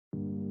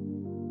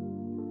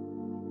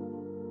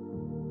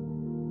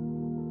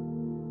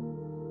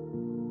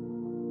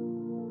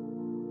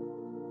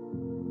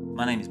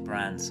My name is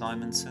Bran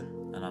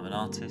Symondson and I'm an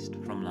artist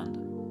from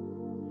London.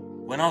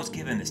 When I was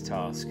given this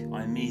task,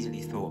 I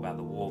immediately thought about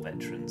the war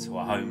veterans who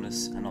are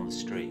homeless and on the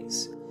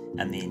streets,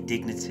 and the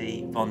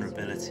indignity,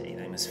 vulnerability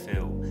they must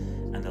feel,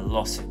 and the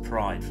loss of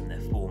pride from their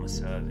former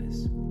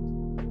service.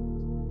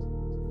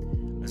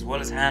 As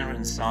well as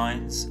handwritten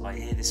signs, I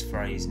hear this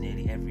phrase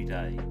nearly every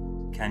day: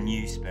 "Can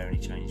you spare any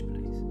change,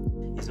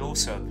 please?" It's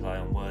also a play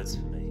on words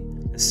for me,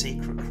 a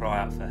secret cry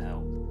out for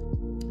help.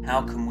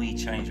 How can we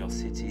change our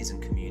cities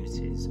and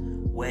communities?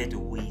 Where do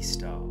we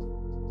start?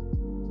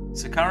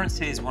 So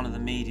currency is one of the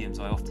mediums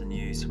I often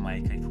use for my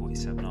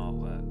AK-47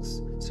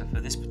 artworks. So for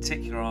this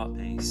particular art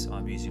piece,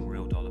 I'm using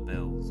real dollar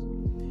bills.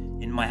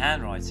 In my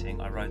handwriting,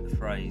 I wrote the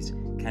phrase,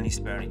 "Can you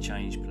spare any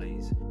change,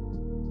 please?"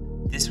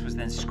 This was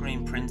then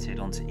screen printed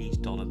onto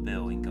each dollar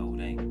bill in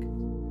gold ink.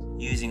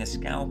 Using a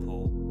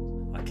scalpel,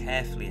 I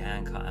carefully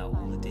hand cut out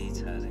all the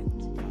detailing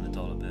from the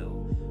dollar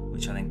bill,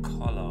 which I then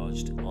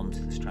collaged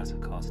onto the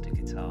Stratocaster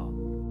guitar.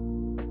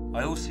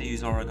 I also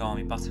use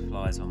origami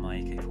butterflies on my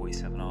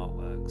AK-47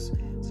 artworks,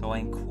 so I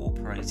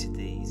incorporated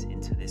these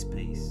into this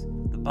piece.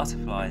 The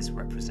butterflies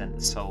represent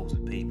the souls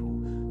of people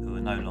who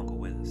are no longer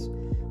with us,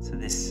 so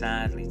this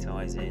sadly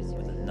ties in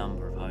with the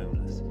number of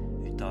homeless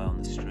who die on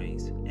the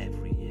streets